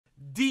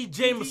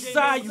DJ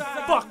Messiah, you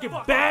fucking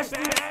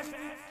bastard.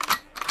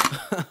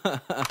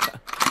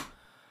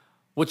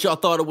 What y'all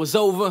thought it was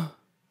over?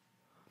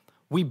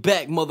 We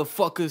back,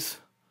 motherfuckers.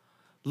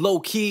 Low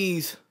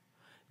keys,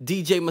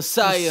 DJ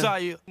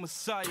Messiah.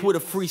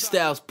 Twitter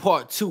Freestyles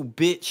Part 2,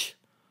 bitch.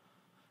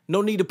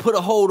 No need to put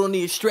a hold on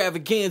the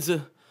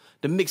extravaganza.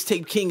 The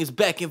mixtape king is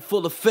back in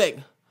full effect.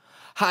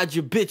 Hide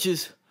your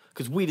bitches,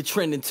 cause we the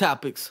trending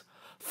topics.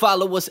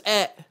 Follow us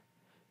at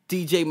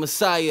DJ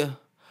Messiah.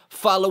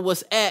 Follow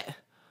us at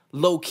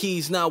Low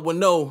Keys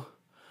 910.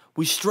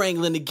 We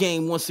strangling the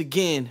game once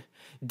again.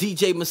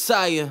 DJ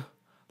Messiah,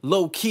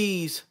 Low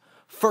Keys,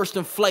 First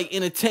in Flight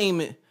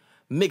Entertainment,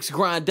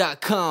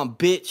 mixgrind.com,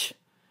 bitch.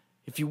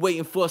 If you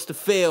waiting for us to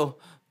fail,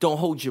 don't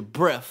hold your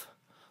breath.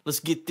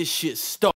 Let's get this shit started.